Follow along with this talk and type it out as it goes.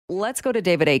let's go to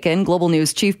David Akin, Global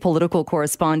News Chief Political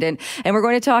Correspondent, and we're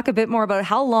going to talk a bit more about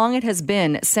how long it has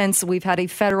been since we've had a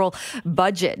federal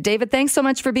budget. David, thanks so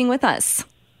much for being with us.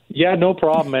 Yeah, no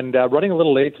problem. And running a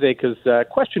little late today because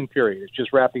question period is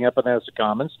just wrapping up in the House of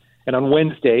Commons. And on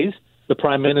Wednesdays, the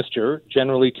Prime Minister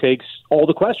generally takes all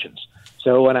the questions.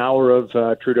 So an hour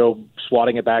of Trudeau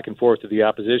swatting it back and forth to the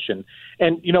opposition.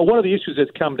 And, one of the issues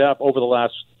that's come up over the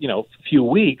last, few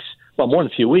weeks, well, more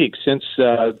than a few weeks,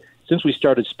 since we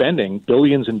started spending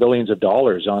billions and billions of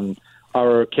dollars on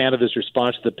our Canada's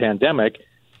response to the pandemic,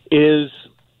 is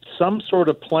some sort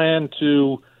of plan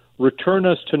to return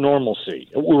us to normalcy.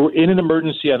 We're in an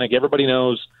emergency. I think everybody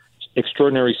knows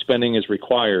extraordinary spending is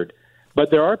required. But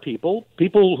there are people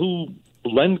who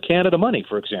lend Canada money,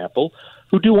 for example,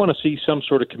 who do want to see some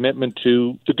sort of commitment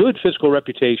to the good fiscal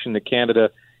reputation that Canada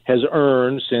has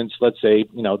earned since, let's say,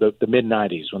 the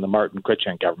mid-'90s when the Martin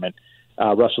Chrétien government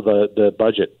wrestled the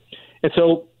budget. And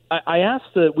so I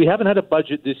asked we haven't had a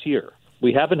budget this year.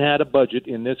 We haven't had a budget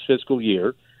in this fiscal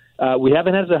year. We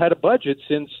haven't had a budget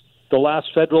since the last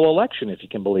federal election, if you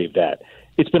can believe that.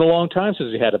 It's been a long time since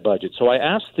we had a budget. So I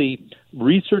asked the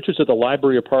researchers at the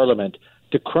Library of Parliament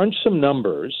to crunch some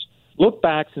numbers, look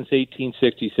back since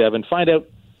 1867, find out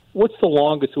what's the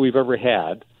longest we've ever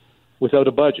had without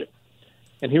a budget.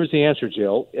 And here's the answer,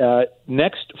 Jill.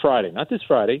 Next Friday, not this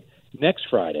Friday, next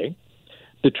Friday,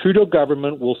 the Trudeau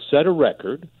government will set a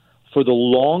record for the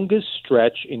longest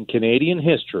stretch in Canadian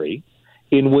history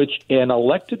in which an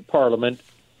elected parliament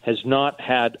has not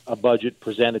had a budget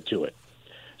presented to it.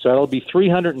 So that'll be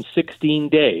 316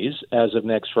 days as of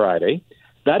next Friday.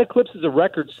 That eclipses a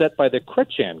record set by the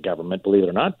Chrétien government, believe it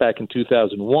or not, back in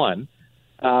 2001,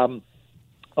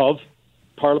 of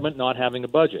Parliament not having a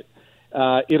budget.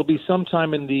 It'll be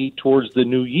sometime towards the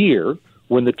new year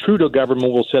when the Trudeau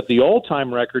government will set the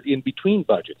all-time record in between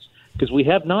budgets, because we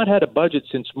have not had a budget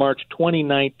since March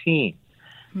 2019.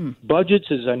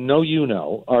 Budgets, as I know you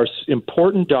know, are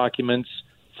important documents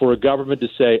for a government to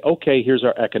say, okay, here's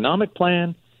our economic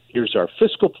plan, here's our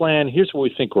fiscal plan, here's where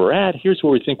we think we're at, here's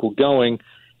where we think we're going.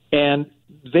 And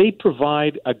they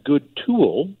provide a good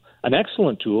tool, an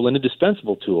excellent tool, an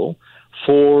indispensable tool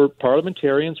for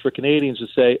parliamentarians, for Canadians to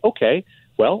say, okay,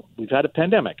 well, we've had a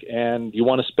pandemic and you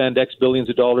want to spend X billions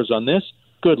of dollars on this?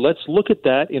 Good, let's look at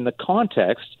that in the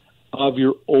context of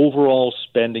your overall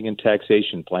spending and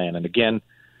taxation plan. And again,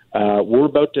 we're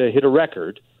about to hit a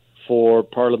record for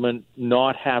Parliament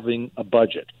not having a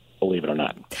budget, believe it or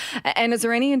not. And is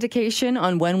there any indication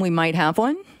on when we might have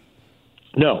one?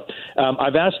 No.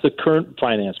 I've asked the current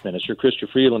finance minister, Chrystia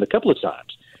Freeland, a couple of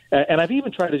times. And I've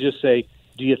even tried to just say,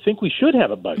 do you think we should have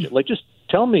a budget? Like, just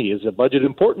tell me, is a budget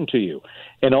important to you?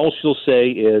 And all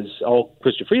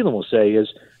Chrystia Freeland will say is,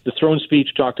 the throne speech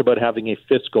talked about having a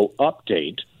fiscal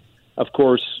update. Of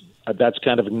course, that's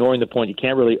kind of ignoring the point. You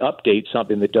can't really update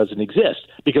something that doesn't exist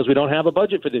because we don't have a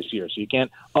budget for this year, so you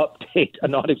can't update a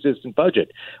non-existent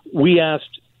budget. We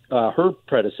asked her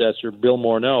predecessor, Bill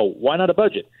Morneau, why not a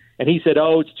budget? And he said,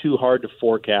 it's too hard to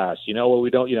forecast.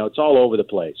 It's all over the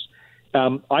place.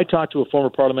 I talked to a former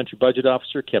parliamentary budget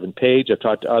officer, Kevin Page. I've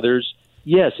talked to others.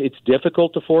 Yes, it's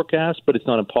difficult to forecast, but it's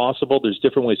not impossible. There's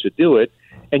different ways to do it,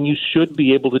 and you should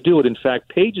be able to do it. In fact,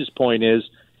 Page's point is,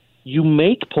 you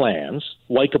make plans,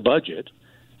 like a budget,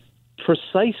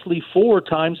 precisely for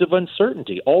times of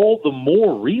uncertainty. All the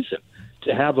more reason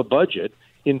to have a budget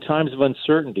in times of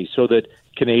uncertainty so that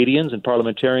Canadians and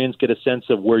parliamentarians get a sense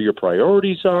of where your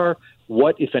priorities are,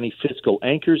 what, if any, fiscal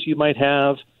anchors you might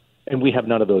have. And we have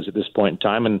none of those at this point in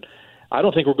time. And I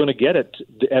don't think we're going to get it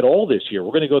at all this year.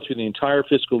 We're going to go through the entire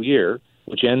fiscal year,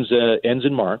 which ends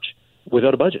in March,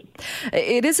 without a budget.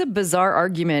 It is a bizarre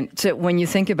argument when you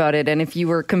think about it. And if you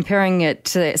were comparing it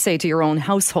to, say, to your own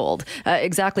household,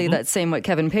 exactly that same what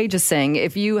Kevin Page is saying.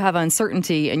 If you have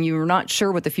uncertainty and you're not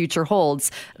sure what the future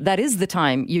holds, that is the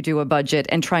time you do a budget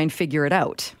and try and figure it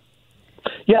out.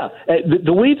 Yeah,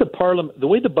 the way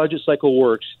the budget cycle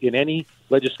works in any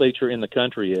legislature in the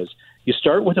country is you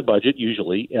start with a budget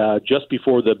usually just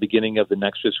before the beginning of the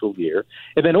next fiscal year,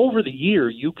 and then over the year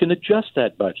you can adjust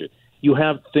that budget. You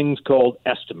have things called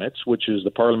estimates, which is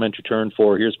the parliamentary term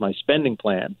for here's my spending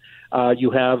plan. You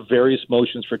have various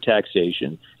motions for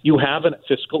taxation. You have a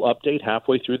fiscal update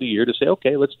halfway through the year to say,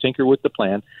 okay, let's tinker with the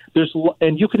plan.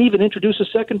 And you can even introduce a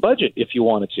second budget if you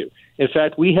wanted to. In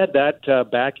fact, we had that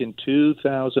back in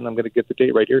 2000, I'm going to get the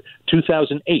date right here,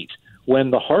 2008,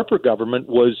 when the Harper government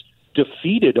was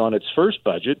defeated on its first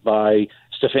budget by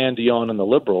Stéphane Dion and the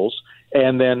Liberals.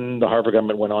 And then the Harper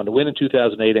government went on to win in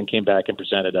 2008 and came back and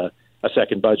presented a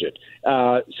second budget.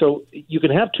 So you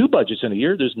can have two budgets in a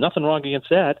year. There's nothing wrong against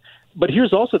that. But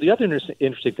here's also the other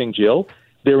interesting thing, Jill.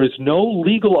 There is no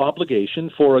legal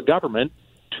obligation for a government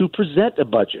to present a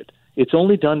budget. It's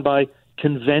only done by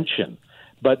convention,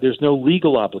 but there's no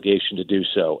legal obligation to do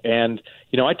so. And,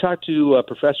 I talked to a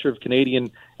professor of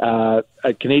Canadian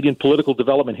political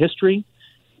development history.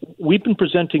 We've been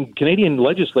presenting, Canadian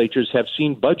legislatures have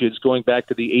seen budgets going back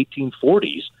to the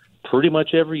 1840s pretty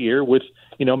much every year with,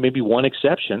 maybe one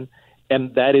exception.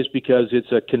 And that is because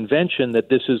it's a convention that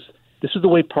this is the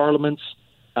way parliaments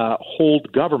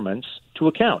hold governments to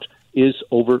account, is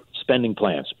over spending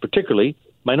plans, particularly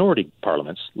minority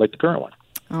parliaments like the current one.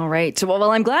 All right.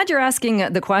 Well, I'm glad you're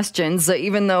asking the questions,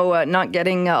 even though not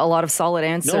getting a lot of solid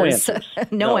answers.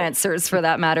 No answers for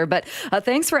that matter. But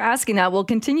thanks for asking that. We'll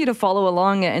continue to follow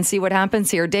along and see what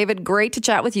happens here. David, great to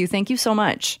chat with you. Thank you so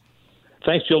much.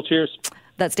 Thanks, Jill. Cheers.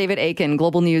 That's David Akin,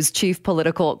 Global News Chief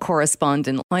Political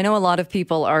Correspondent. I know a lot of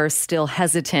people are still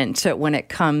hesitant when it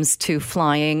comes to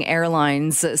flying.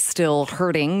 Airlines still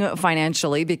hurting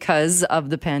financially because of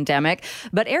the pandemic.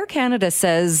 But Air Canada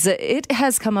says it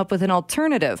has come up with an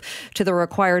alternative to the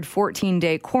required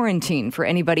 14-day quarantine for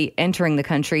anybody entering the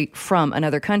country from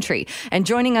another country. And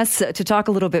joining us to talk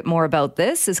a little bit more about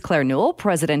this is Claire Newell,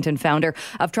 President and founder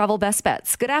of Travel Best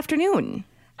Bets. Good afternoon.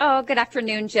 Oh, good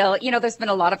afternoon, Jill. There's been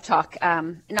a lot of talk,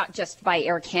 not just by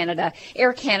Air Canada.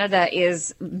 Air Canada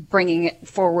is bringing it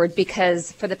forward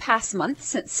because for the past month,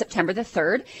 since September the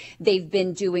 3rd, they've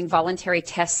been doing voluntary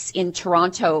tests in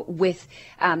Toronto with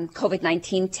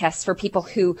COVID-19 tests for people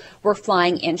who were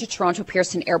flying into Toronto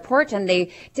Pearson Airport. And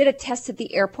they did a test at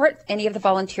the airport, any of the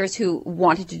volunteers who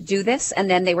wanted to do this,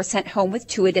 and then they were sent home with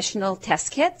 2 additional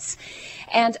test kits.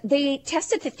 And they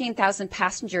tested 15,000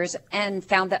 passengers and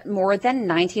found that more than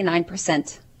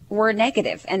 99% were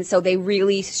negative. And so they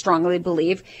really strongly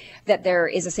believe that there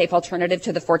is a safe alternative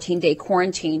to the 14-day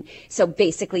quarantine. So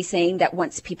basically saying that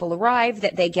once people arrive,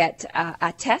 that they get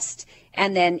a test,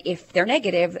 and then if they're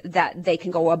negative, that they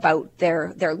can go about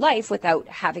their life without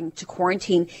having to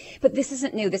quarantine. But this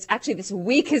isn't new. This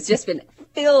week has just been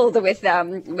filled with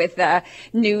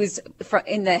news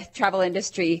in the travel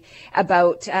industry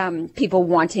about people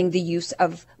wanting the use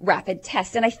of rapid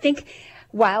tests. And I think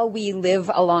while we live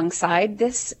alongside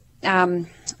this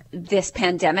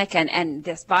pandemic and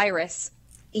this virus,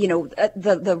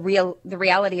 the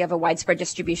reality of a widespread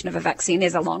distribution of a vaccine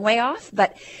is a long way off.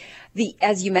 But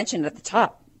as you mentioned at the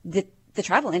top, the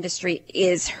travel industry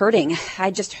is hurting.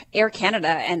 Air Canada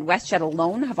and WestJet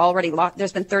alone have already lost.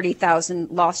 There's been 30,000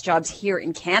 lost jobs here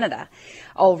in Canada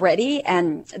already.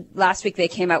 And last week they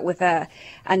came out with a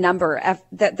number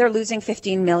that they're losing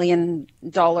 $15 million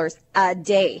a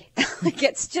day.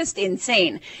 It's just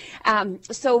insane.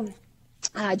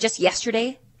 Just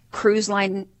yesterday, Cruise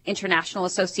Line International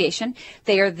Association,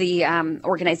 they are the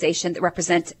organization that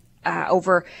represents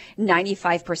over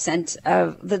 95%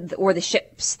 of the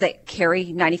ships that carry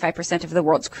 95% of the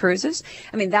world's cruises.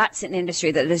 I mean, that's an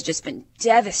industry that has just been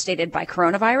devastated by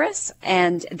coronavirus.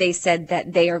 And they said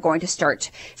that they are going to start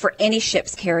for any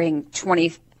ships carrying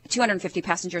 250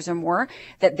 passengers or more,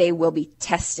 that they will be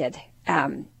tested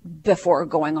before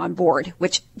going on board,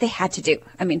 which they had to do.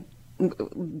 I mean,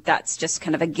 that's just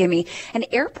kind of a gimme. And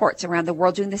airports around the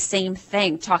world doing the same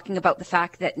thing, talking about the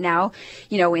fact that now,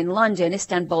 in London,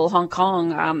 Istanbul, Hong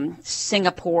Kong,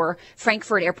 Singapore,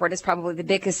 Frankfurt Airport is probably the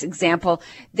biggest example.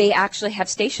 They actually have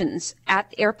stations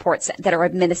at airports that are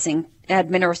administering tests.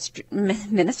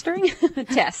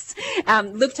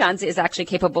 Lufthansa is actually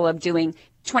capable of doing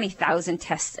 20,000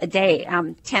 tests a day.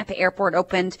 Tampa Airport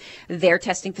opened their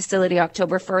testing facility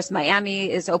October 1st. Miami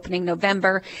is opening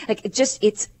November.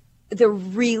 The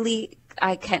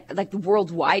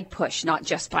worldwide push, not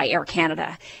just by Air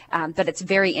Canada. But it's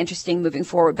very interesting moving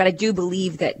forward. But I do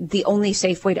believe that the only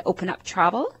safe way to open up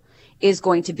travel is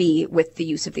going to be with the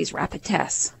use of these rapid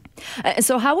tests.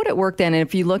 So how would it work then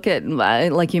if you look at,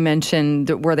 like you mentioned,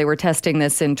 where they were testing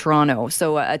this in Toronto?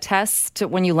 So a test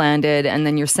when you landed, and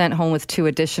then you're sent home with 2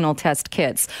 additional test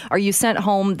kits. Are you sent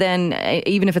home then,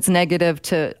 even if it's negative,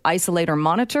 to isolate or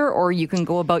monitor, or you can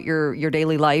go about your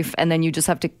daily life and then you just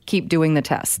have to keep doing the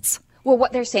tests? Well,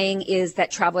 what they're saying is that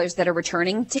travelers that are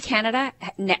returning to Canada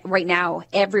right now,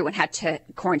 everyone had to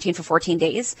quarantine for 14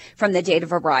 days from the date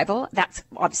of arrival. That's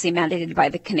obviously mandated by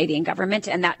the Canadian government,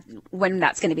 and that when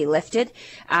that's going to be lifted,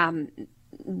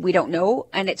 we don't know.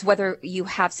 And it's whether you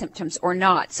have symptoms or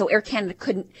not. So Air Canada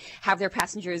couldn't have their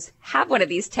passengers have one of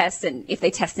these tests, and if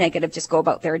they test negative, just go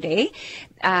about their day.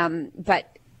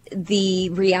 But the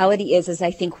reality is I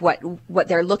think what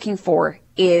they're looking for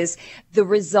is the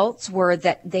results were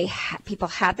that people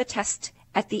had the test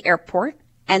at the airport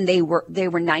and they were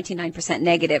 99%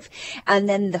 negative. And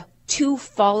then 2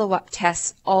 follow-up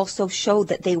tests also showed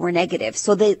that they were negative.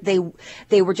 So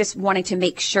they were just wanting to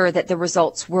make sure that the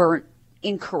results were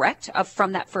incorrect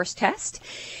from that first test,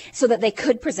 so that they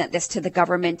could present this to the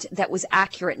government that was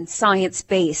accurate and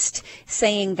science-based,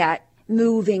 saying that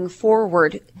moving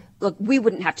forward, look, we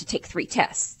wouldn't have to take 3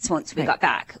 tests once we got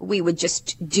back. We would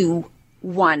just do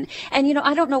 1. And,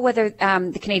 I don't know whether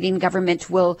the Canadian government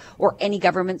will, or any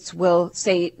governments will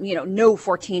say, no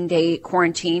 14-day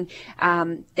quarantine.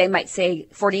 They might say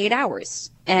 48 hours.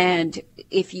 And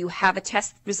if you have a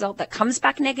test result that comes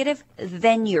back negative,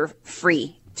 then you're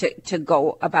free to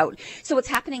go about. So what's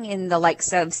happening in the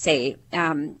likes of, say,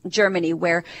 Germany,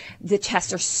 where the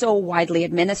tests are so widely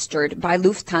administered by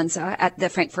Lufthansa at the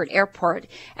Frankfurt airport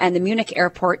and the Munich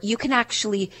airport, you can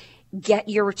actually get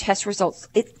your test results.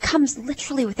 It comes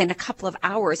literally within a couple of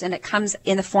hours, and it comes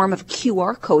in the form of a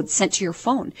QR code sent to your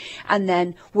phone. And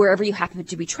then wherever you happen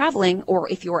to be traveling, or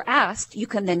if you're asked, you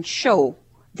can then show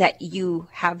that you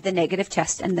have the negative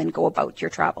test and then go about your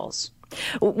travels.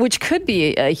 Which could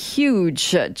be a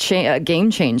huge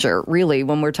game changer, really,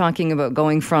 when we're talking about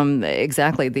going from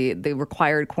exactly the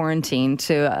required quarantine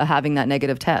to having that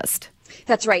negative test.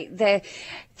 That's right.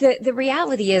 The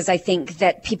reality is, I think,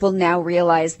 that people now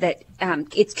realize that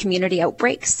it's community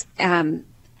outbreaks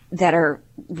that are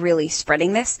really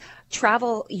spreading this.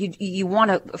 Travel, you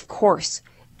want to, of course,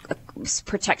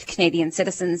 protect Canadian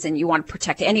citizens, and you want to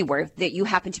protect anywhere that you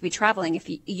happen to be traveling. If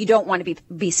you don't want to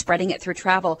be spreading it through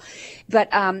travel. But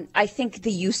I think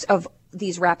the use of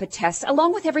these rapid tests,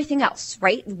 along with everything else,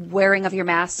 right? Wearing of your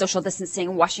mask, social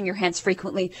distancing, washing your hands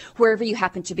frequently, wherever you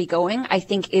happen to be going, I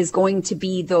think is going to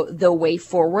be the way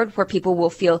forward, where people will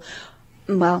feel,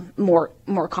 well, more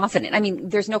confident. I mean,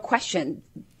 there's no question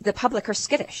the public are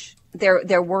skittish.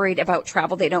 They're worried about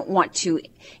travel. They don't want to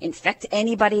infect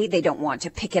anybody. They don't want to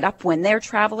pick it up when they're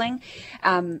traveling.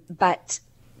 But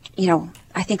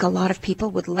I think a lot of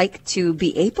people would like to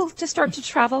be able to start to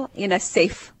travel in a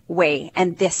safe way.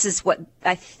 And this is what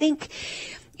I think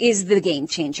is the game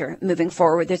changer moving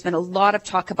forward. There's been a lot of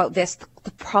talk about this.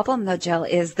 The problem, though, Jill,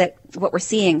 is that what we're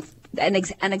seeing, an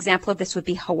example of this would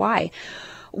be Hawaii.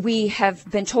 We have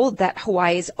been told that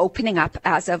Hawaii is opening up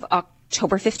as of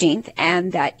October 15th,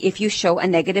 and that if you show a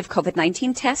negative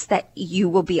COVID-19 test, that you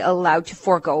will be allowed to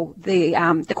forego the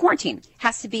quarantine.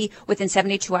 Has to be within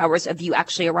 72 hours of you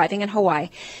actually arriving in Hawaii.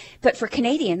 But for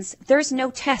Canadians, there's no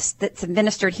test that's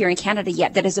administered here in Canada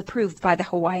yet that is approved by the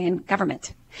Hawaiian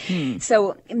government.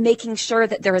 So making sure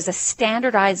that there is a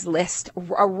standardized list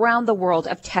around the world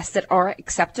of tests that are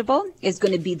acceptable is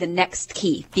going to be the next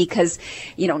key, because,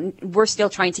 we're still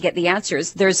trying to get the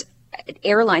answers. There's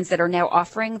airlines that are now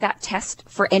offering that test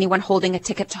for anyone holding a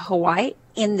ticket to Hawaii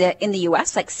in the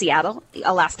U.S., like Seattle.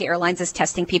 Alaska Airlines is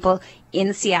testing people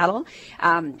in Seattle.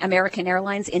 American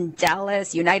Airlines in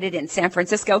Dallas, United in San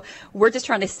Francisco. We're just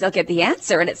trying to still get the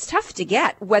answer, and it's tough to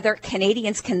get whether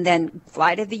Canadians can then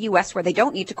fly to the U.S. where they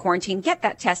don't need to quarantine, get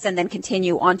that test, and then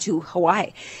continue on to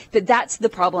Hawaii. But that's the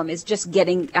problem, is just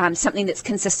getting something that's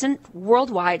consistent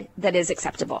worldwide that is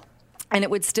acceptable. And it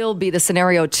would still be the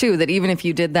scenario, too, that even if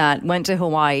you did that, went to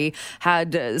Hawaii,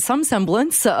 had some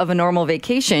semblance of a normal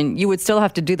vacation, you would still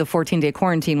have to do the 14-day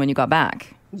quarantine when you got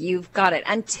back. You've got it.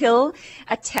 Until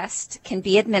a test can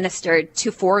be administered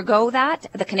to forego that,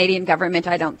 the Canadian government,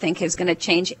 I don't think, is going to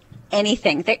change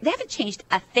anything. They haven't changed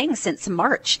a thing since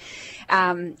March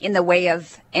in the way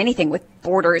of anything with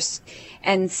borders.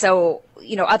 And so,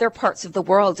 other parts of the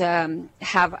world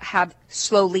have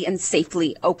slowly and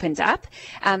safely opened up.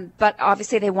 But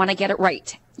obviously they want to get it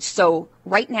right. So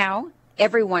right now,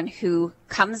 everyone who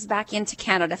comes back into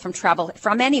Canada from travel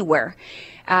from anywhere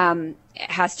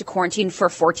has to quarantine for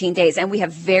 14 days. And we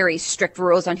have very strict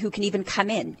rules on who can even come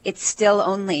in. It's still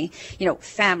only,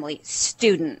 family,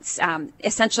 students,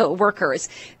 essential workers.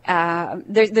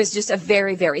 There's just a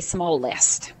very, very small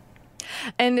list.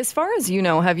 And as far as you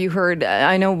know, have you heard,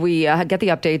 I know we get the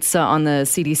updates on the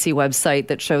CDC website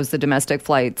that shows the domestic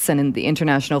flights and the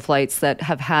international flights that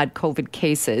have had COVID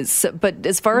cases. But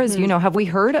as far as you know, have we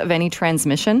heard of any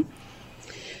transmission?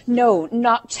 No,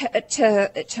 not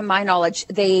to my knowledge.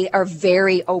 They are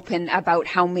very open about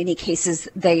how many cases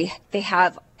they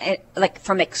have, like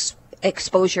from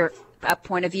exposure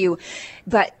point of view,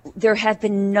 but there have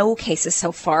been no cases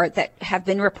so far that have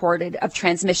been reported of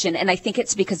transmission. And I think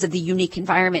it's because of the unique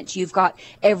environment. You've got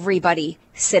everybody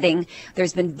sitting.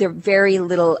 There's very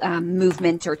little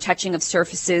movement or touching of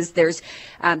surfaces. They're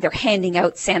handing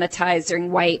out sanitizing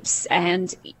wipes,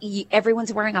 and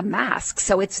everyone's wearing a mask.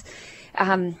 So it's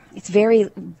very,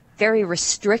 very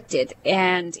restricted,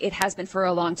 and it has been for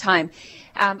a long time.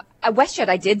 WestJet,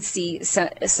 I did see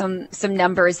some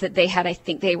numbers that they had. I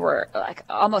think they were like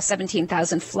almost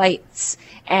 17,000 flights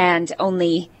and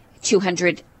only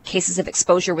 200 cases of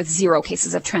exposure with 0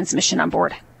 cases of transmission on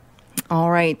board. All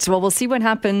right. Well, we'll see what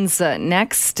happens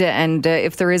next and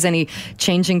if there is any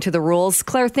changing to the rules.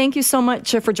 Claire, thank you so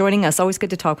much for joining us. Always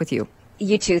good to talk with you.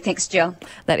 You too. Thanks, Jill.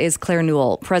 That is Claire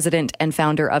Newell, president and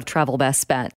founder of Travel Best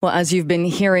Bet. Well, as you've been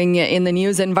hearing in the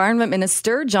news, Environment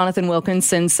Minister Jonathan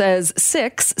Wilkinson says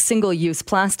 6 single-use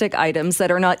plastic items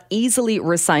that are not easily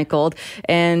recycled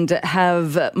and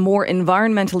have more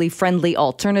environmentally friendly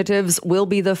alternatives will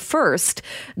be the first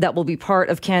that will be part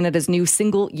of Canada's new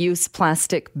single-use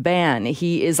plastic ban.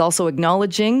 He is also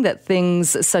acknowledging that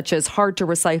things such as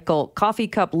hard-to-recycle coffee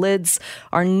cup lids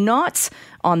are not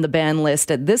on the ban list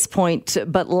at this point,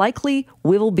 but likely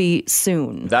will be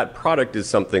soon. That product is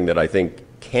something that I think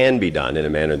can be done in a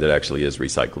manner that actually is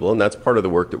recyclable, and that's part of the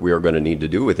work that we are going to need to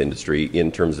do with industry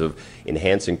in terms of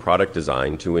enhancing product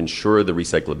design to ensure the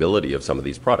recyclability of some of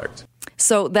these products.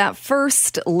 So that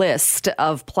first list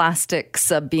of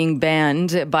plastics being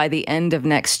banned by the end of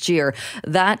next year,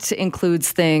 that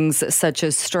includes things such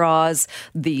as straws,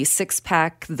 the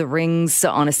 6-pack, the rings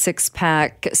on a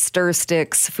 6-pack, stir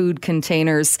sticks, food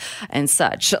containers, and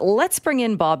such. Let's bring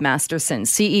in Bob Masterson,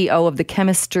 CEO of the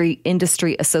Chemistry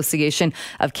Industry Association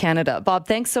of Canada. Bob,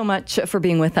 thanks so much for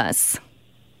being with us.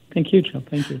 Thank you, Jill.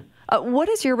 Thank you. What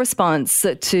is your response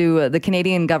to the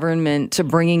Canadian government to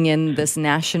bringing in this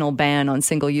national ban on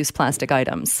single-use plastic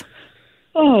items?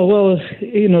 Oh, well,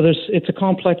 it's a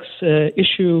complex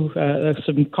issue,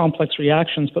 some complex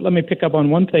reactions, but let me pick up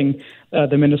on one thing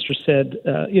the minister said.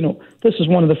 This is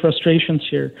one of the frustrations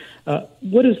here.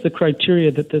 What is the criteria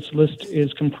that this list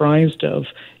is comprised of?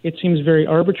 It seems very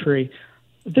arbitrary.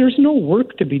 There's no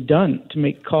work to be done to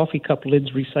make coffee cup lids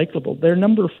recyclable. They're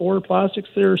number 4 plastics.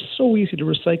 They're so easy to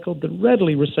recycle. They're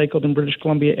readily recycled in British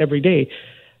Columbia every day.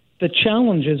 The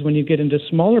challenge is when you get into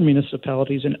smaller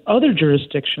municipalities and other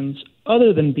jurisdictions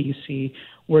other than BC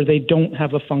where they don't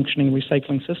have a functioning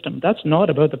recycling system. That's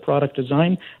not about the product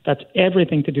design. That's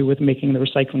everything to do with making the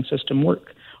recycling system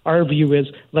work. Our view is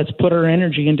let's put our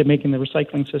energy into making the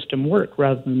recycling system work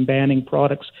rather than banning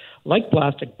products like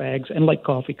plastic bags and like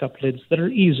coffee cup lids that are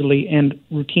easily and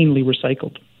routinely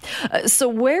recycled. So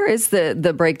where is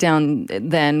the breakdown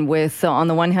then with, on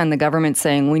the one hand, the government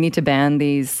saying we need to ban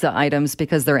these items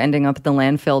because they're ending up at the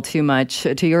landfill too much,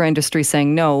 to your industry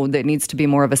saying no, that needs to be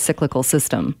more of a cyclical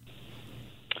system?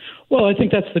 Well, I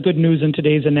think that's the good news in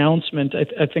today's announcement.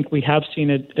 I think we have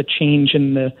seen a change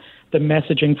in the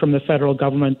messaging from the federal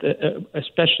government,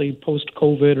 especially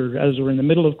post-COVID or as we're in the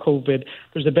middle of COVID.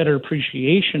 There's a better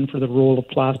appreciation for the role of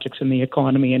plastics in the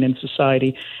economy and in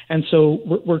society. And so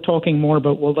we're talking more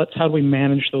about, how do we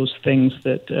manage those things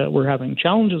that we're having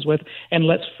challenges with, and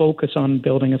let's focus on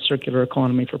building a circular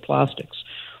economy for plastics.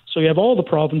 So you have all the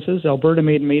provinces. Alberta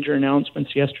made major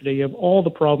announcements yesterday. You have all the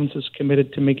provinces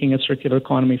committed to making a circular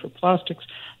economy for plastics.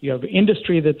 You have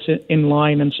industry that's in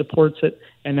line and supports it,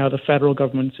 and now the federal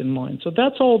government's in line. So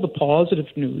that's all the positive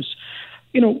news.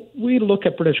 We look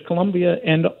at British Columbia,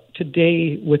 and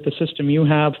today with the system you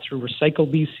have through Recycle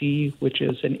BC, which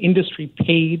is an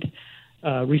industry-paid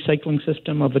recycling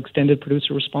system of extended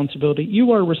producer responsibility,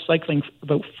 you are recycling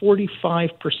about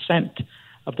 45%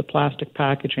 of the plastic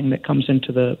packaging that comes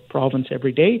into the province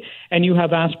every day, and you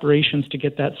have aspirations to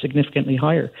get that significantly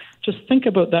higher. Just think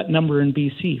about that number in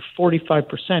BC,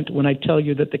 45%, when I tell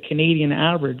you that the Canadian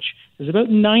average is about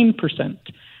 9%.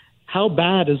 How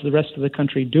bad is the rest of the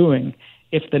country doing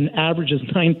if the average is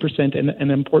 9% in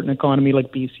an important economy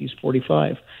like BC's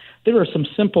 45%? There are some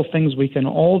simple things we can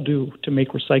all do to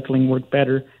make recycling work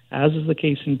better, as is the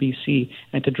case in BC,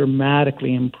 and to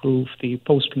dramatically improve the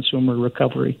post-consumer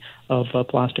recovery of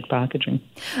plastic packaging.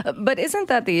 But isn't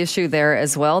that the issue there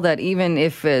as well, that even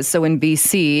if, so in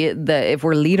BC, if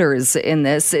we're leaders in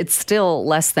this, it's still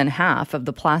less than half of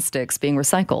the plastics being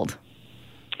recycled?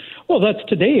 Well, that's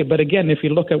today. But again, if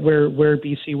you look at where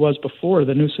BC was before,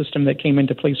 the new system that came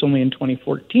into place only in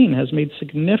 2014 has made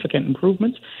significant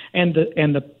improvements. And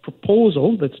the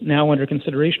proposal that's now under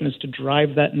consideration is to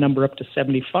drive that number up to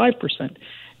 75%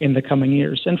 in the coming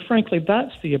years. And frankly,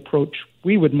 that's the approach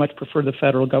we would much prefer the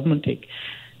federal government take.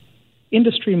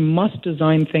 Industry must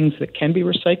design things that can be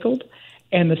recycled,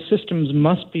 and the systems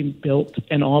must be built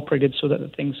and operated so that the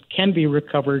things can be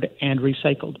recovered and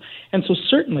recycled. And so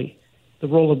certainly, the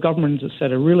role of government is to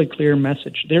set a really clear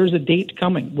message. There's a date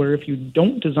coming where if you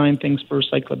don't design things for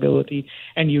recyclability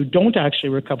and you don't actually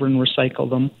recover and recycle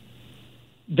them,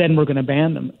 then we're going to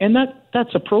ban them. And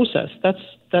that's a process.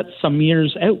 That's some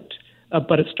years out,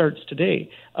 but it starts today.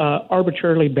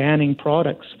 Arbitrarily banning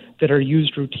products that are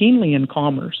used routinely in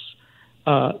commerce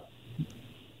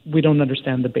we don't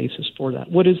understand the basis for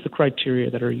that. What is the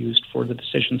criteria that are used for the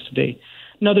decisions today?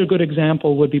 Another good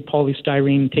example would be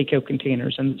polystyrene takeout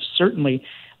containers, and certainly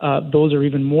those are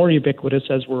even more ubiquitous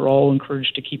as we're all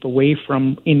encouraged to keep away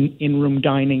from in-room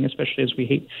dining, especially as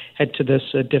we head to this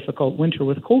difficult winter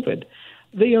with COVID.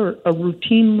 They are a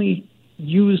routinely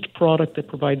used product that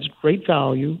provides great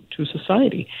value to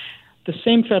society. The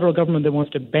same federal government that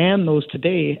wants to ban those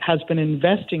today has been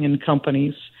investing in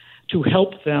companies to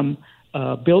help them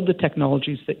build the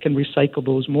technologies that can recycle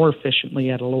those more efficiently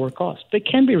at a lower cost. They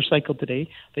can be recycled today.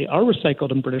 They are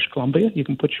recycled in British Columbia. You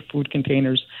can put your food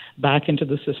containers back into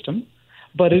the system.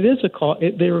 But it is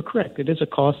they were correct. It is a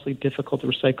costly, difficult to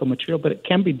recycle material, but it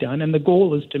can be done. And the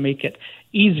goal is to make it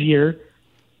easier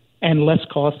and less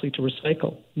costly to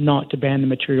recycle, not to ban the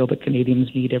material that Canadians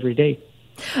need every day.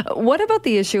 What about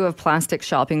the issue of plastic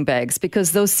shopping bags?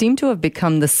 Because those seem to have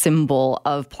become the symbol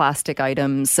of plastic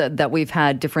items that we've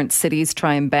had different cities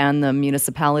try and ban them,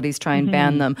 municipalities try and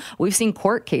ban them. We've seen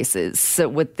court cases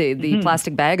with the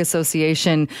Plastic Bag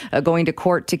Association going to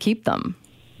court to keep them.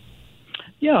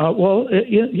 Yeah, well,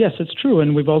 yes, it's true.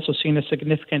 And we've also seen a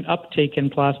significant uptake in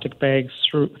plastic bags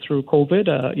through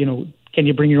COVID. Can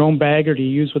you bring your own bag or do you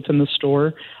use what's in the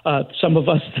store? Some of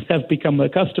us that have become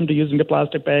accustomed to using the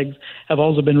plastic bags have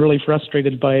also been really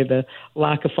frustrated by the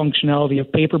lack of functionality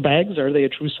of paper bags. Are they a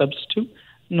true substitute?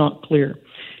 Not clear.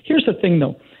 Here's the thing,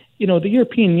 though. The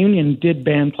European Union did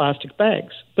ban plastic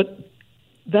bags, but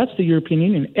that's the European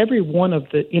Union. Every one of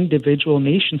the individual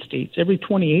nation states, every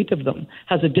 28 of them,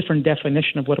 has a different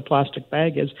definition of what a plastic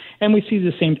bag is. And we see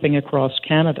the same thing across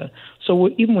Canada. So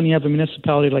even when you have a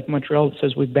municipality like Montreal that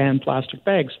says we've banned plastic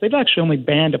bags, they've actually only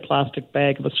banned a plastic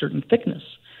bag of a certain thickness.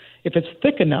 If it's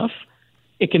thick enough,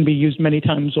 it can be used many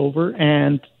times over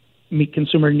and meet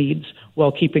consumer needs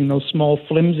while keeping those small,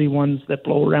 flimsy ones that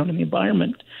blow around in the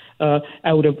environment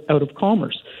out of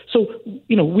commerce. So,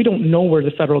 we don't know where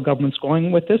the federal government's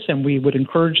going with this, and we would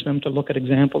encourage them to look at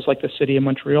examples like the city of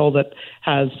Montreal that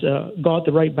has got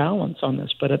the right balance on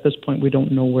this. But at this point, we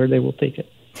don't know where they will take it.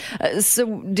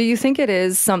 So do you think it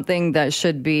is something that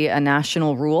should be a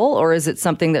national rule, or is it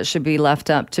something that should be left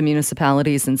up to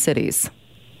municipalities and cities?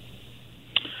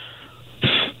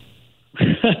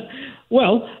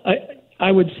 Well,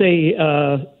 I would say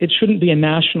it shouldn't be a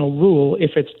national rule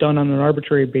if it's done on an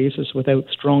arbitrary basis without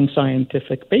strong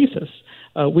scientific basis.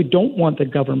 We don't want the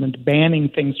government banning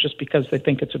things just because they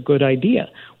think it's a good idea.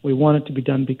 We want it to be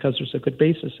done because there's a good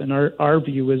basis. And our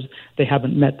view is they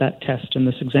haven't met that test in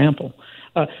this example.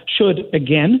 Should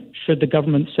the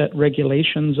government set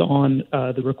regulations on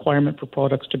the requirement for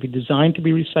products to be designed to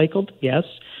be recycled? Yes.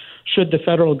 Should the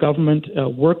federal government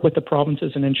work with the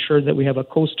provinces and ensure that we have a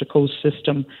coast-to-coast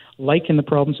system like in the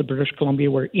province of British Columbia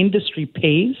where industry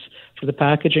pays for the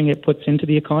packaging it puts into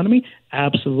the economy?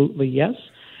 Absolutely yes.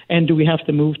 And do we have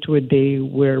to move to a day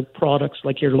where products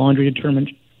like your laundry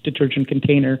detergent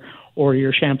container or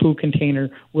your shampoo container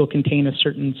will contain a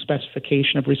certain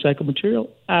specification of recycled material?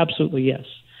 Absolutely yes.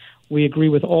 We agree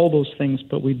with all those things,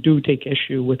 but we do take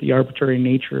issue with the arbitrary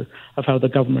nature of how the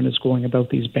government is going about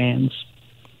these bans.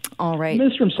 All right. The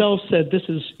minister himself said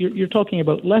you're talking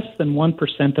about less than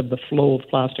 1% of the flow of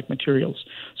plastic materials.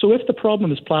 So if the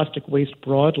problem is plastic waste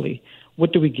broadly,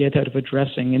 what do we get out of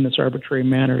addressing in this arbitrary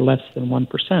manner less than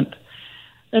 1%?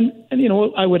 And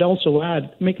I would also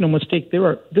add, make no mistake,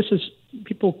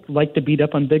 people like to beat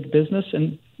up on big business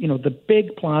and, the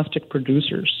big plastic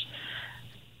producers.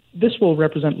 This will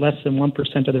represent less than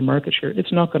 1% of their market share.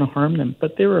 It's not going to harm them,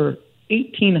 but there are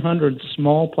 1,800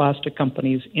 small plastic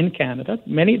companies in Canada,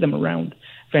 many of them around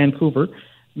Vancouver,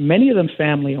 many of them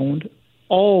family-owned,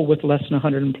 all with less than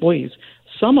 100 employees.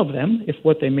 Some of them, if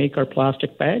what they make are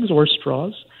plastic bags or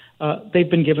straws, they've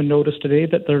been given notice today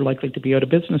that they're likely to be out of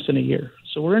business in a year.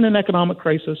 So we're in an economic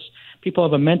crisis. People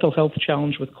have a mental health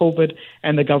challenge with COVID,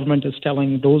 and the government is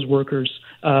telling those workers,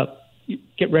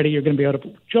 get ready, you're going to be out of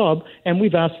a job. And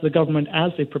we've asked the government,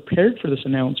 as they prepared for this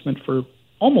announcement for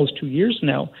almost 2 years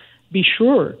now, be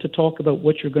sure to talk about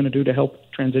what you're going to do to help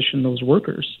transition those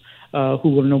workers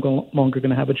who are no longer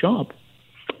going to have a job.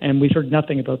 And we've heard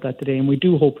nothing about that today. And we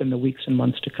do hope in the weeks and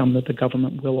months to come that the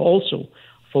government will also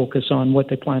focus on what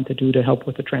they plan to do to help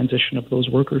with the transition of those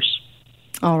workers.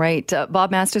 All right.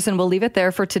 Bob Masterson, we'll leave it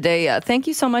there for today. Thank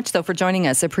you so much, though, for joining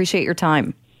us. Appreciate your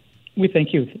time. We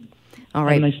thank you. All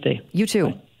right. Have a nice day. You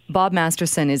too. Bye. Bob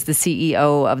Masterson is the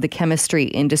CEO of the Chemistry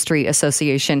Industry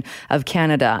Association of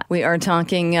Canada. We are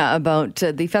talking about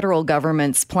the federal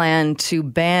government's plan to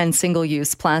ban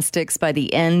single-use plastics by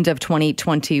the end of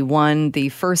 2021. The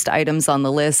first items on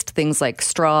the list, things like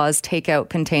straws, takeout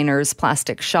containers,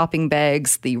 plastic shopping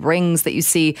bags, the rings that you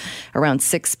see around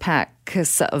six-pack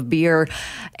packs of beer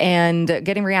and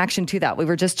getting reaction to that. We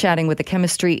were just chatting with the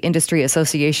Chemistry Industry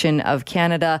Association of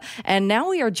Canada, and now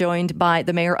we are joined by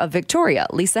the Mayor of Victoria,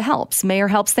 Lisa Helps. Mayor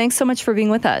Helps, thanks so much for being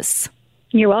with us.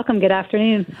 You're welcome. Good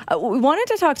afternoon. We wanted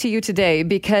to talk to you today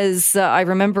because I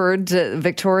remembered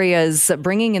Victoria's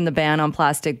bringing in the ban on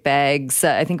plastic bags.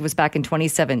 I think it was back in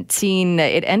 2017.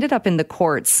 It ended up in the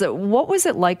courts. What was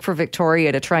it like for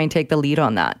Victoria to try and take the lead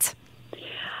on that?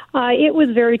 It was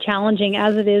very challenging,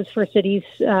 as it is for cities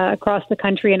across the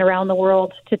country and around the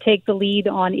world, to take the lead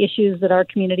on issues that our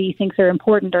community thinks are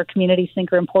important, our communities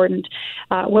think are important,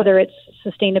 whether it's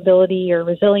sustainability or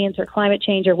resilience or climate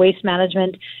change or waste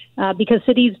management, because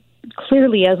cities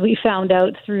clearly, as we found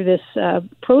out through this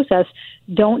process,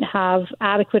 don't have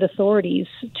adequate authorities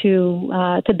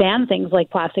to ban things like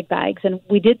plastic bags. And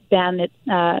we did ban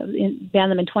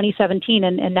them in 2017,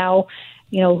 and now,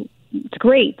 it's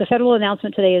great. The federal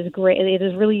announcement today is great. It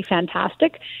is really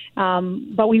fantastic.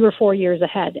 But we were 4 years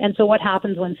ahead. And so what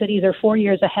happens when cities are 4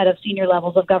 years ahead of senior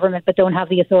levels of government but don't have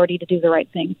the authority to do the right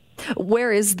thing?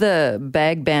 Where is the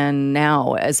bag ban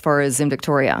now as far as in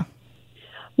Victoria?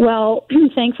 Well,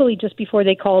 thankfully, just before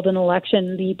they called an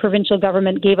election, the provincial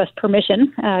government gave us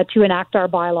permission to enact our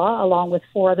bylaw along with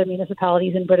 4 other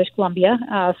municipalities in British Columbia.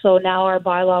 So now our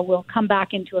bylaw will come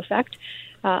back into effect.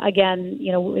 Again,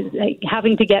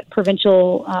 having to get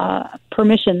provincial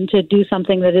permission to do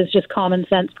something that is just common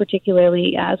sense,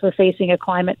 particularly as we're facing a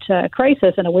climate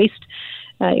crisis and a waste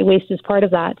is part of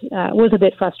that, was a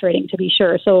bit frustrating, to be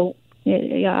sure. So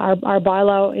our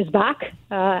bylaw is back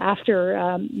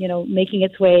after, making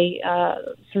its way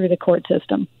through the court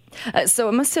system. So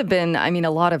it must have been,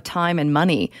 a lot of time and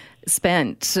money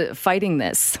spent fighting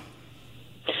this.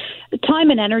 Time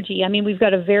and energy. We've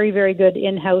got a very, very good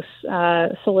in-house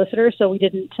solicitor, so we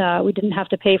didn't have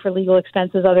to pay for legal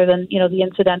expenses other than the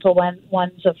incidental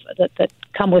ones that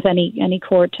come with any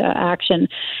court action.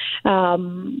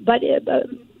 But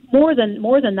more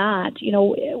than that,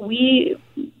 we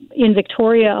in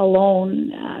Victoria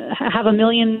alone have 1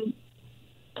 million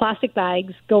plastic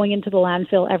bags going into the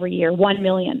landfill every year, 1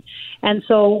 million. And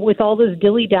so with all this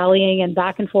dilly-dallying and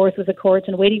back and forth with the courts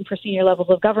and waiting for senior levels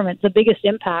of government, the biggest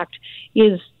impact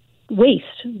is waste.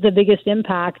 The biggest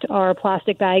impact are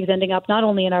plastic bags ending up not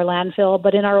only in our landfill,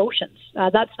 but in our oceans.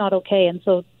 That's not okay. And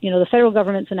so, the federal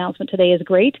government's announcement today is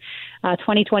great.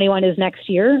 2021 is next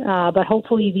year, but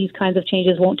hopefully these kinds of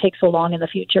changes won't take so long in the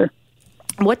future.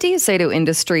 What do you say to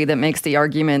industry that makes the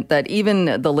argument that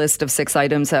even the list of 6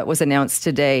 items that was announced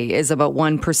today is about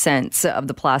 1% of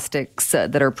the plastics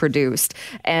that are produced,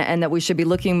 and that we should be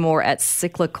looking more at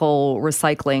cyclical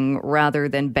recycling rather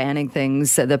than banning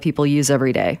things that people use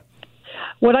every day?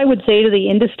 What I would say to the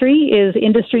industry is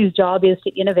industry's job is to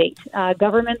innovate.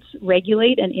 Governments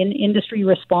regulate and industry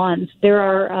responds. There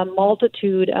are a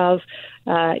multitude of,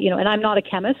 and I'm not a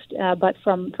chemist, but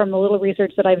from the little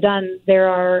research that I've done, there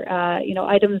are,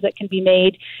 items that can be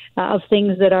made of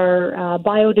things that are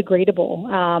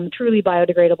biodegradable, truly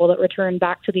biodegradable, that return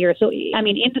back to the earth. So,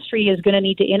 industry is going to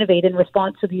need to innovate in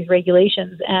response to these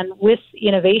regulations. And with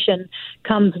innovation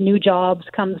comes new jobs,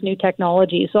 comes new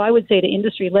technology. So I would say to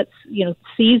industry, let's,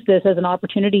 seize this as an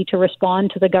opportunity to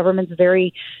respond to the government's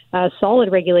very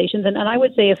solid regulations. And I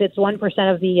would say if it's 1%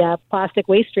 of the plastic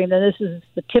waste stream, then this is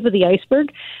the tip of the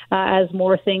iceberg. As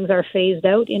more things are phased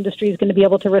out, industry is going to be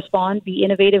able to respond, be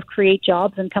innovative, create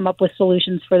jobs, and come up with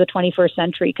solutions for the 21st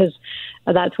century, because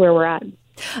that's where we're at.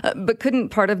 But couldn't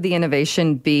part of the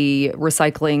innovation be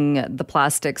recycling the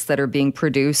plastics that are being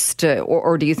produced,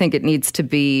 or do you think it needs to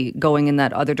be going in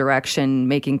that other direction,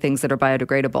 making things that are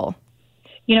biodegradable?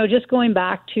 Just going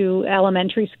back to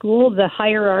elementary school, the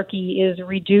hierarchy is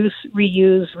reduce,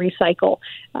 reuse, recycle.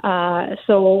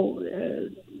 So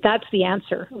that's the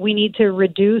answer. We need to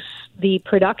reduce the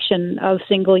production of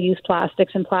single-use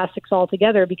plastics and plastics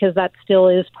altogether, because that still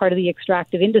is part of the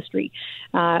extractive industry.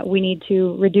 We need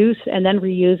to reduce and then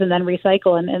reuse and then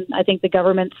recycle. And I think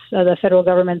the federal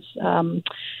government's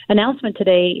announcement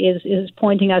today is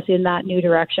pointing us in that new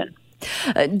direction.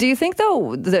 Do you think,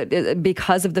 though, that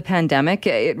because of the pandemic,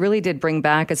 it really did bring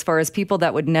back, as far as people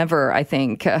that would never, I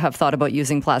think, have thought about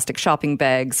using plastic shopping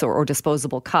bags or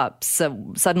disposable cups,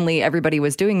 suddenly everybody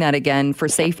was doing that again for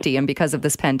safety and because of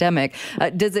this pandemic.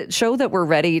 Does it show that we're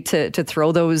ready to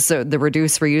throw those, the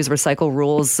reduce, reuse, recycle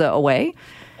rules away?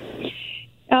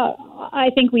 I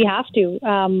think we have to.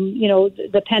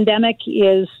 The pandemic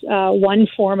is one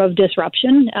form of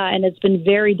disruption, and it's been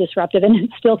very disruptive, and it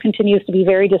still continues to be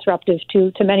very disruptive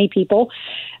to many people.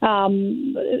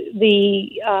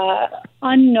 The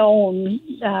unknown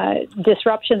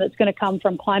disruption that's going to come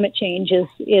from climate change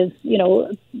is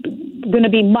going to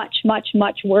be much, much,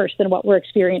 much worse than what we're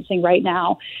experiencing right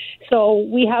now. So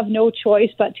we have no choice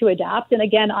but to adapt. And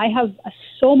again, I have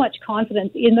so much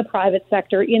confidence in the private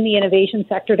sector, in the innovation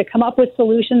sector, to come up with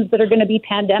solutions that are going to be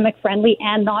pandemic friendly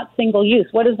and not single use.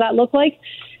 What does that look like?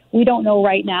 We don't know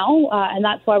right now, and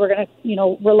that's why we're going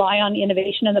to, rely on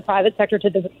innovation in the private sector to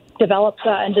develop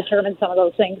and determine some of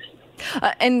those things.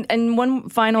 And one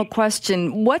final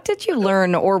question. What did you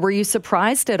learn, or were you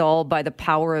surprised at all by the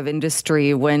power of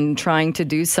industry when trying to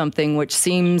do something which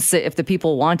seems, if the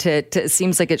people want it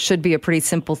seems like it should be a pretty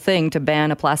simple thing to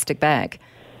ban a plastic bag?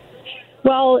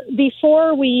 Well,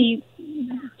 before we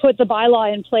put the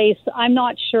bylaw in place, I'm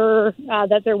not sure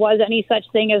that there was any such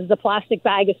thing as the Plastic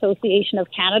Bag Association of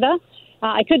Canada.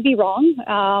 I could be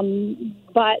wrong,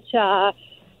 but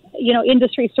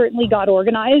industry certainly got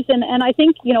organized. And I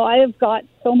think, I have got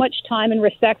so much time and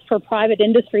respect for private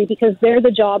industry because they're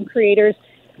the job creators.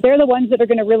 They're the ones that are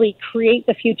going to really create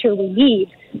the future we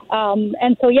need.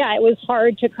 And so, it was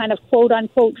hard to kind of quote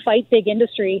unquote fight big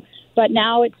industry. But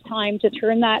now it's time to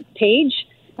turn that page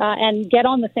and get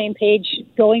on the same page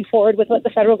going forward with what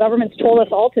the federal government's told us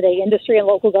all today, industry and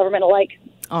local government alike.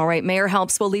 All right, Mayor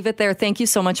Helps, we'll leave it there. Thank you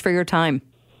so much for your time.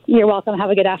 You're welcome.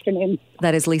 Have a good afternoon.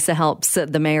 That is Lisa Helps,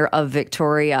 the Mayor of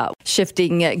Victoria.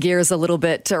 Shifting gears a little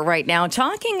bit right now,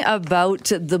 talking about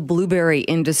the blueberry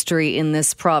industry in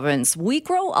this province. We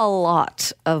grow a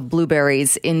lot of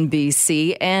blueberries in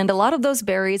BC, and a lot of those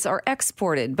berries are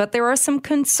exported. But there are some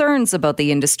concerns about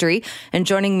the industry. And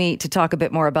joining me to talk a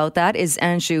bit more about that is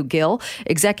Anju Gill,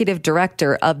 Executive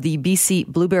Director of the BC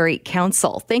Blueberry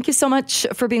Council. Thank you so much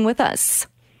for being with us.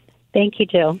 Thank you,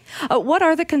 Jill. What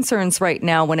are the concerns right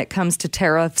now when it comes to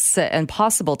tariffs and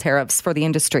possible tariffs for the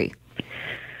industry?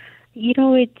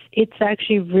 It's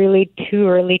actually really too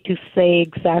early to say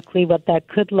exactly what that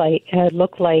could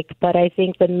look like. But I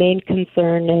think the main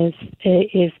concern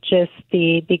is just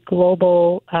the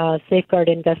global safeguard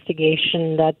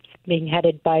investigation that's being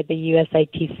headed by the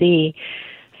USITC.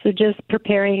 So just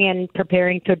preparing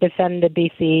to defend the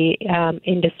BC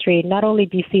industry, not only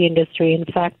BC industry. In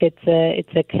fact,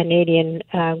 it's a Canadian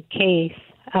case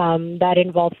that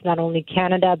involves not only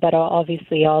Canada but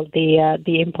obviously all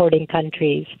the importing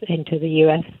countries into the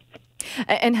U.S.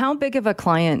 And how big of a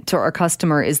client or a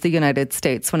customer is the United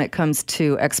States when it comes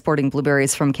to exporting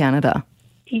blueberries from Canada?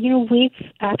 We've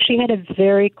actually had a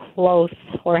very close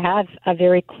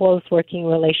working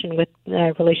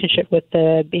relationship with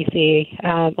the BC,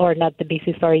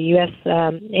 U.S.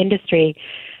 industry.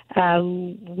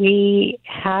 We're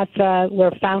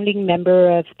a founding member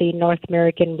of the North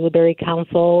American Blueberry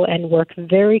Council and work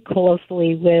very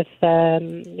closely with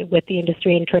the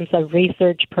industry in terms of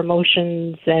research,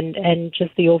 promotions, and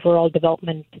just the overall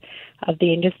development of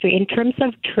the industry. In terms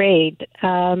of trade,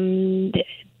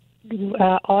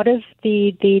 out of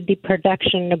the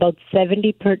production, about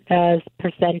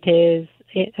 70% is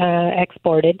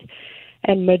exported,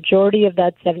 and majority of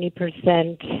that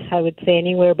 70%, I would say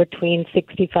anywhere between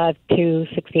 65 to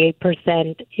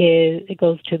 68%, it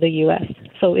goes to the U.S.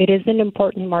 So it is an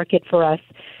important market for us,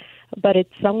 but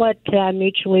it's somewhat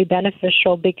mutually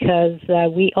beneficial because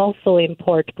we also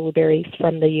import blueberries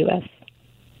from the U.S.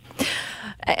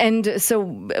 And so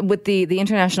with the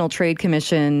International Trade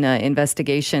Commission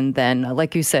investigation, then,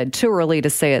 like you said, too early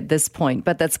to say at this point,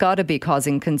 but that's got to be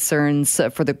causing concerns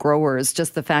for the growers,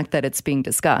 just the fact that it's being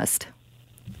discussed.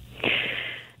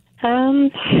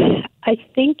 I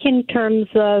think in terms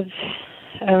of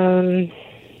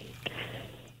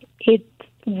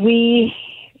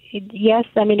yes,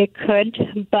 I mean, it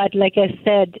could, but like I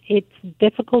said, it's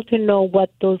difficult to know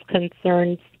what those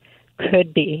concerns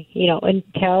could be,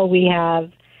 until we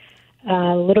have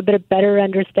a little bit of better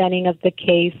understanding of the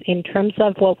case. In terms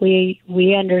of what we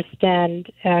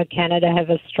understand, Canada have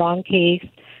a strong case.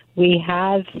 We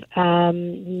have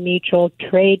mutual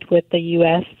trade with the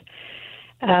U.S.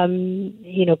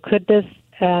 Could this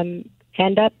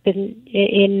end up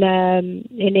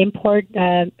in import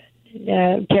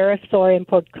tariffs or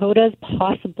import quotas?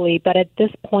 Possibly, but at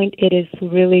this point, it is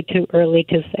really too early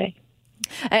to say.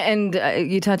 And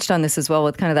you touched on this as well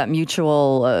with kind of that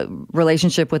mutual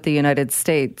relationship with the United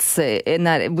States. In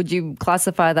that, would you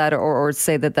classify that or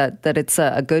say that it's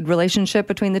a good relationship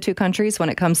between the two countries when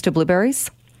it comes to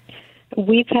blueberries?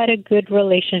 We've had a good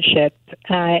relationship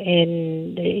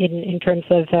in terms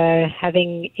of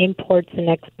having imports and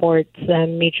exports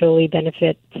mutually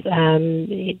benefit, and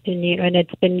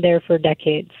it's been there for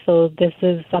decades. So this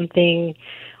is something.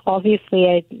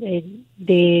 Obviously,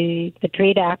 the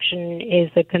trade action is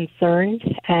a concern,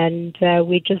 and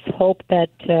we just hope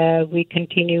that we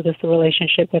continue this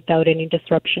relationship without any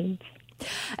disruptions.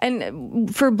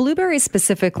 And for blueberries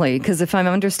specifically, because if I'm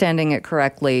understanding it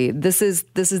correctly, this is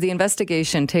the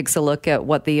investigation takes a look at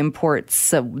what the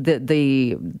imports,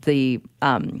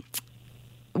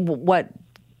 what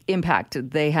impact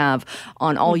they have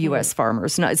on all U.S.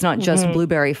 farmers. It's not just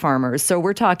blueberry farmers. So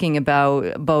we're talking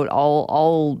about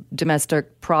all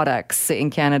domestic products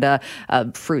in Canada,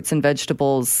 fruits and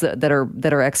vegetables that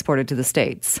are exported to the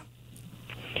States.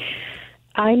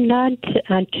 I'm not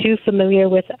too familiar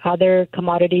with other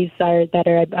commodities that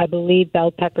are, I believe,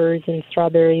 bell peppers and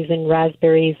strawberries and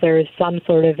raspberries. There's some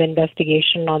sort of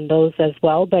investigation on those as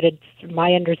well, but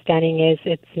my understanding is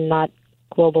it's not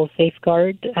global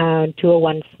safeguard,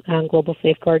 201 global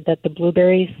safeguard that the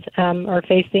blueberries are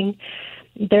facing.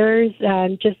 There's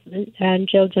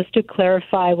Jill, just to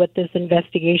clarify what this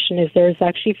investigation is, there's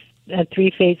actually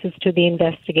 3 phases to the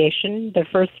investigation. The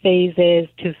first phase is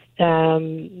to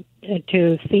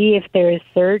see if there is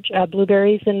surge of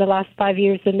blueberries in the last 5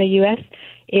 years in the U.S.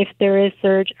 If there is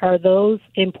surge, are those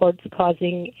imports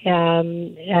causing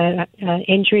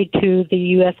injury to the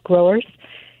U.S. growers?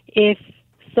 If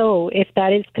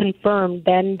that is confirmed,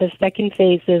 then the second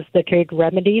phase is the trade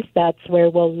remedies. That's where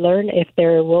we'll learn if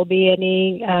there will be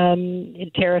any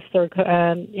tariffs or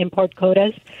import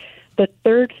quotas. The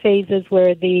third phase is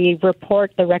where the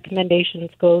recommendations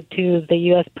go to the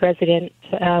U.S. President,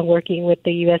 working with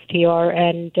the USTR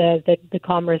and the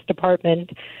Commerce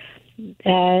Department.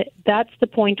 That's the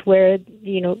point where,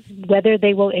 whether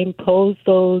they will impose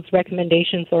those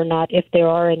recommendations or not, if there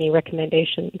are any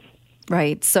recommendations.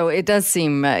 Right. So it does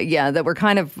seem, that we're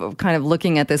kind of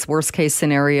looking at this worst case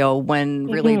scenario when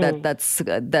really that's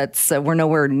we're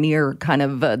nowhere near kind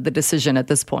of the decision at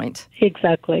this point.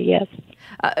 Exactly. Yes.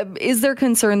 Is there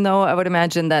concern, though? I would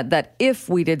imagine that if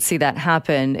we did see that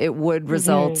happen, it would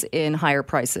result in higher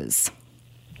prices.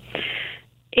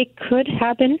 It could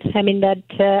happen. I mean, that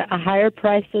higher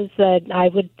prices, I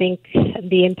would think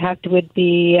the impact would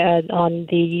be on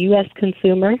the U.S.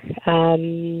 consumer.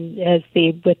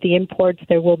 With the imports,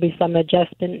 there will be some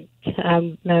adjustment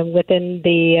within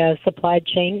the supply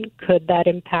chain. Could that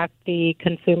impact the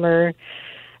consumer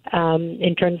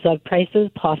in terms of prices?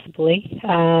 Possibly.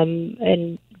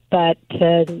 But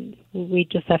we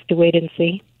just have to wait and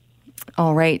see.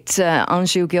 All right.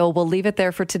 Anju Gill, we'll leave it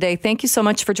there for today. Thank you so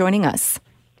much for joining us.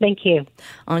 Thank you.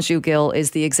 Anju Gill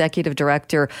is the Executive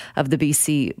Director of the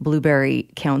BC Blueberry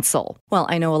Council. Well,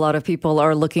 I know a lot of people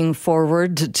are looking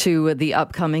forward to the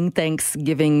upcoming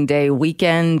Thanksgiving Day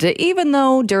weekend, even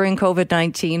though during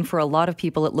COVID-19, for a lot of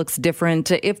people, it looks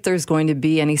different if there's going to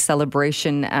be any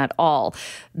celebration at all.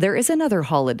 There is another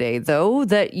holiday, though,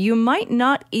 that you might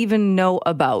not even know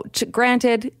about.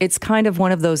 Granted, it's kind of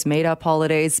one of those made-up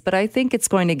holidays, but I think it's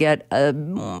going to get a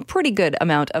pretty good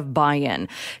amount of buy-in.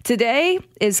 Today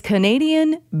is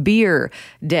Canadian Beer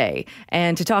Day.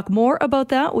 And to talk more about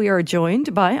that, we are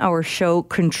joined by our show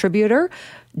contributor,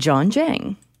 Jawn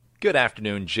Jang. Good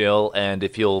afternoon, Jill, and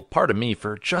if you'll pardon me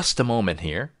for just a moment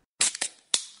here.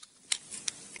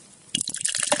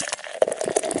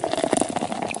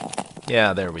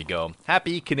 Yeah, there we go.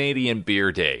 Happy Canadian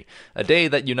Beer Day, a day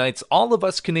that unites all of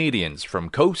us Canadians from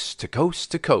coast to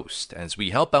coast to coast as we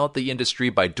help out the industry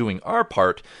by doing our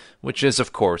part, which is,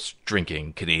 of course,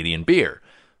 drinking Canadian beer.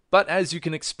 But as you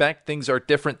can expect, things are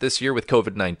different this year with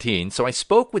COVID-19, so I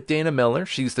spoke with Dana Miller,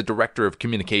 she's the Director of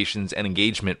Communications and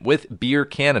Engagement with Beer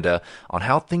Canada, on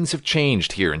how things have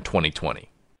changed here in 2020.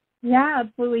 Yeah,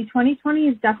 absolutely. 2020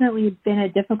 has definitely been a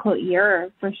difficult year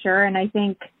for sure, and I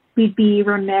think we'd be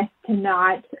remiss to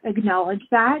not acknowledge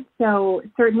that. So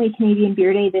certainly Canadian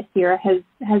Beer Day this year has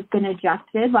been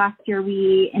adjusted. Last year,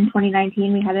 in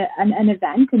 2019, we had an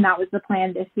event, and that was the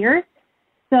plan this year.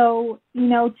 So,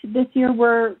 this year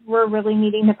we're really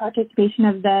needing the participation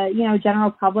of the,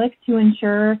 general public to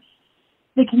ensure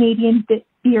the Canadian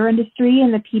beer industry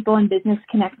and the people and business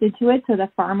connected to it. So the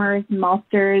farmers,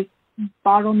 maltsters,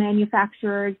 bottle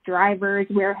manufacturers, drivers,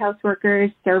 warehouse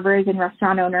workers, servers, and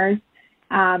restaurant owners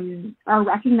are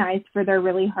recognized for their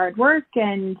really hard work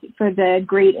and for the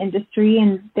great industry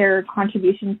and their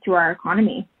contributions to our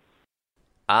economy.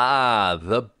 Ah,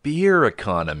 the beer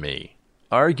economy.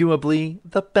 Arguably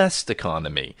the best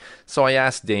economy. So I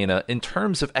asked Dana, in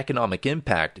terms of economic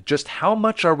impact, just how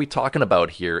much are we talking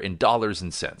about here in dollars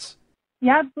and cents?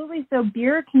 Yeah, absolutely. So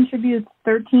beer contributes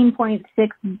 $13.6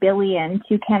 billion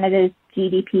to Canada's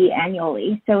GDP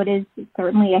annually. So it is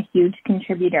certainly a huge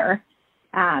contributor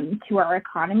to our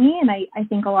economy. And I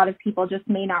think a lot of people just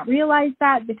may not realize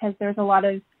that because there's a lot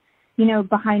of,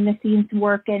 behind the scenes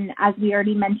work. And as we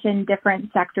already mentioned,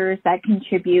 different sectors that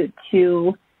contribute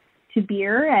to to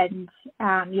beer. And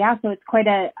so it's quite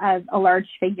a large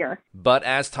figure. But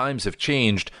as times have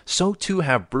changed, so too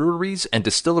have breweries and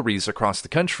distilleries across the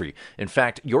country. In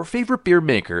fact, your favorite beer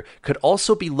maker could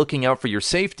also be looking out for your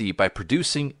safety by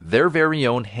producing their very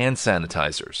own hand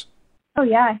sanitizers. Oh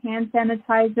yeah, hand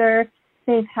sanitizer.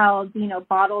 They've held,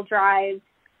 bottle drives,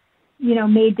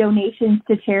 made donations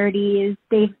to charities.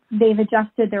 They've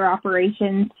adjusted their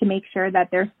operations to make sure that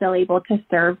they're still able to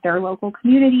serve their local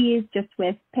communities just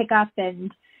with pickup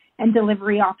and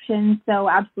delivery options. So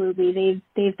absolutely,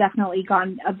 they've definitely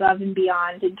gone above and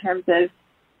beyond in terms of,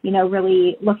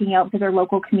 really looking out for their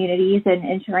local communities and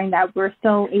ensuring that we're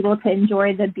still able to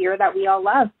enjoy the beer that we all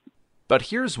love. But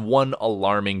here's one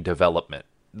alarming development.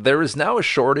 There is now a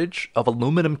shortage of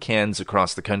aluminum cans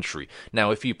across the country.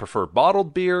 Now, if you prefer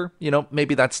bottled beer,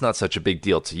 maybe that's not such a big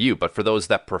deal to you. But for those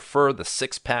that prefer the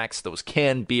six-packs, those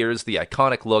canned beers, the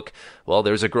iconic look, well,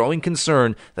 there's a growing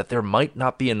concern that there might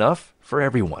not be enough for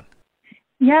everyone.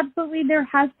 Yeah, absolutely. There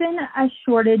has been a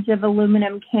shortage of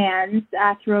aluminum cans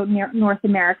throughout North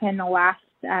America in the last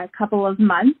couple of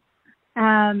months.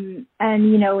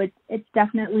 It's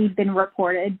definitely been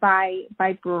reported by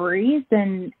breweries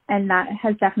and that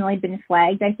has definitely been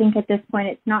flagged. I think at this point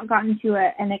it's not gotten to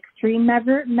an extreme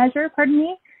measure,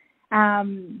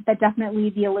 but definitely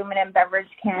the aluminum beverage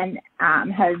can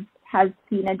has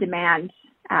seen a demand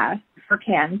for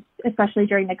cans, especially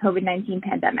during the COVID-19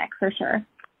 pandemic, for sure.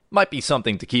 Might be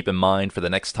something to keep in mind for the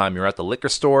next time you're at the liquor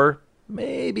store.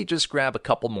 Maybe just grab a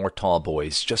couple more tall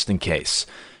boys just in case.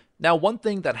 Now, one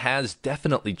thing that has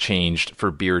definitely changed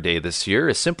for Beer Day this year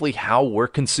is simply how we're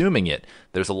consuming it.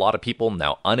 There's a lot of people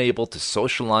now unable to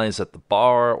socialize at the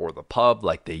bar or the pub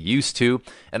like they used to,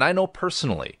 and I know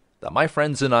personally that my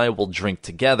friends and I will drink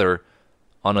together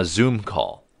on a Zoom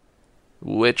call,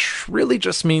 which really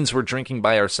just means we're drinking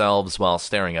by ourselves while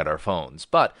staring at our phones.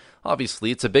 But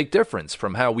obviously, it's a big difference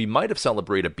from how we might have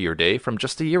celebrated Beer Day from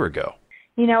just a year ago.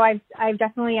 I've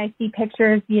definitely, I see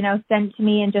pictures, sent to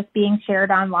me and just being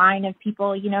shared online of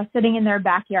people, sitting in their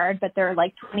backyard, but they're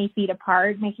like 20 feet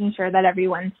apart, making sure that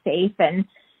everyone's safe. And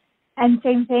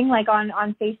same thing, like on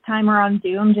FaceTime or on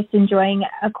Zoom, just enjoying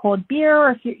a cold beer,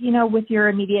 or if you're, with your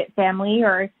immediate family,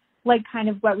 or like kind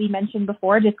of what we mentioned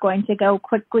before, just going to go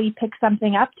quickly pick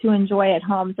something up to enjoy at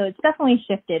home. So it's definitely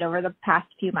shifted over the past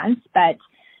few months, but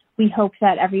we hope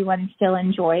that everyone still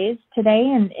enjoys today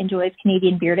and enjoys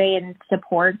Canadian Beer Day and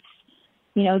supports,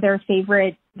 their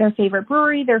favorite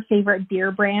brewery, their favorite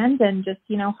beer brand, and just,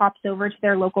 hops over to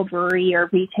their local brewery or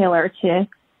retailer to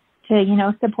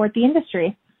support the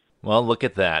industry. Well, look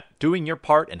at that. Doing your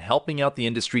part in helping out the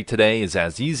industry today is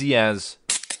as easy as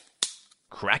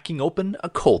cracking open a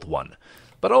cold one.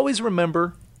 But always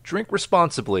remember, drink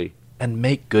responsibly and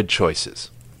make good choices.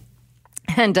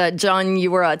 And John, you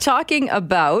were talking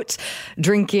about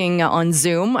drinking on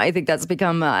Zoom. I think that's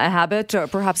become a habit or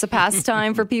perhaps a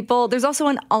pastime for people. There's also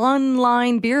an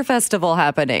online beer festival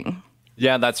happening.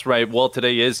 Yeah, that's right. Well,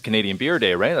 today is Canadian Beer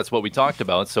Day, right? That's what we talked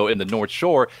about. So in the North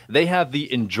Shore, they have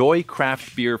the Enjoy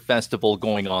Craft Beer Festival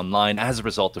going online as a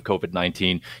result of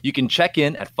COVID-19. You can check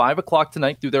in at 5 o'clock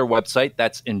tonight through their website.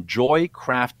 That's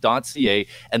enjoycraft.ca.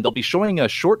 And they'll be showing a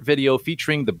short video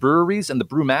featuring the breweries and the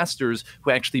brewmasters who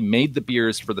actually made the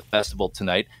beers for the festival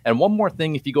tonight. And one more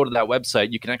thing, if you go to that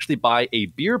website, you can actually buy a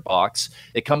beer box.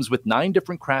 It comes with 9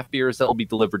 different craft beers that will be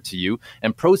delivered to you.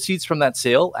 And proceeds from that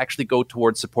sale actually go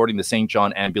towards supporting the St.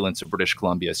 John Ambulance of British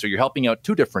Columbia. So you're helping out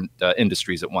 2 different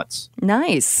industries at once.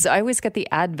 Nice. I always get the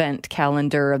advent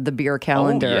calendar of the beer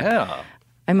calendar. Oh, yeah.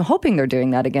 I'm hoping they're doing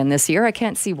that again this year. I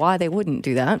can't see why they wouldn't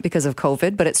do that because of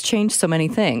COVID, but it's changed so many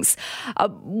things.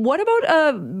 What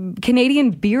about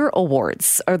Canadian Beer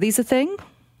Awards? Are these a thing?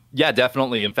 Yeah,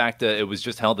 definitely. In fact, it was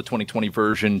just held, the 2020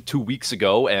 version, 2 weeks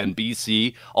ago, and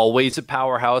BC, always a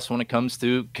powerhouse when it comes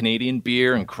to Canadian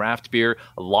beer and craft beer.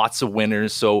 Lots of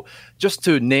winners. So just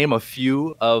to name a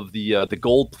few of the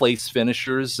gold place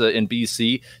finishers in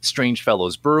BC, Strange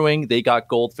Fellows Brewing, they got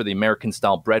gold for the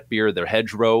American-style Brett beer, their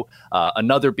Hedgerow.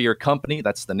 Another beer company,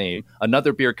 that's the name,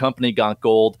 another beer company got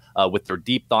gold with their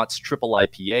Deep Thoughts Triple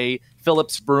IPA.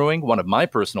 Phillips Brewing, one of my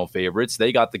personal favorites,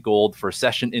 they got the gold for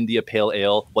Session India Pale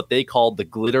Ale, what they called the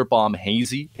Glitter Bomb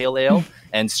Hazy Pale Ale.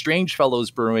 And Strange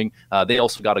Fellows Brewing, they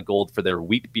also got a gold for their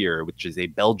wheat beer, which is a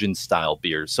Belgian-style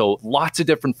beer. So lots of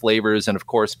different flavors. And of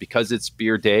course, because it's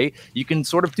Beer Day, you can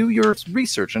sort of do your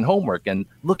research and homework and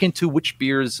look into which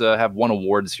beers have won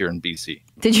awards here in BC.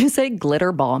 Did you say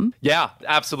Glitter Bomb? Yeah,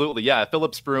 absolutely. Yeah,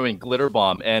 Phillips Brewing Glitter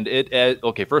Bomb. And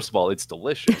okay, first of all, it's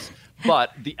delicious.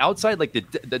 But the outside, like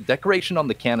the decoration on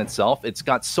the can itself, it's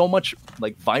got so much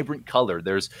like vibrant color.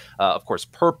 There's, of course,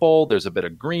 purple. There's a bit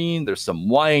of green. There's some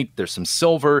white. There's some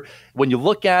silver. When you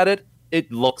look at it, it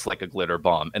looks like a glitter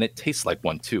bomb, and it tastes like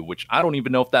one too, which I don't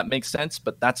even know if that makes sense,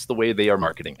 but that's the way they are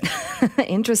marketing it.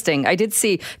 Interesting. I did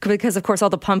see, because of course all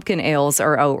the pumpkin ales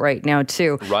are out right now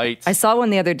too. Right. I saw one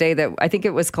the other day that I think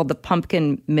it was called the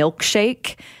pumpkin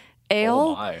milkshake ale,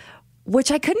 Oh my. which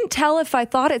I couldn't tell if I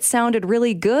thought it sounded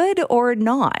really good or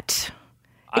not.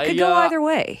 It could go either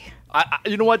way.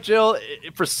 You know what, Jill?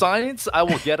 For science, I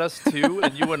will get us two,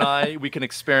 and you and I, we can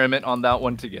experiment on that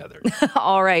one together.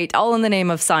 All right. All in the name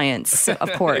of science,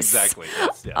 of course. Exactly.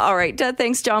 Yes. All right.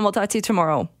 Thanks, John. We'll talk to you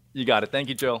tomorrow. You got it. Thank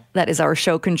you, Jill. That is our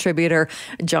show contributor,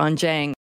 Jawn Jang.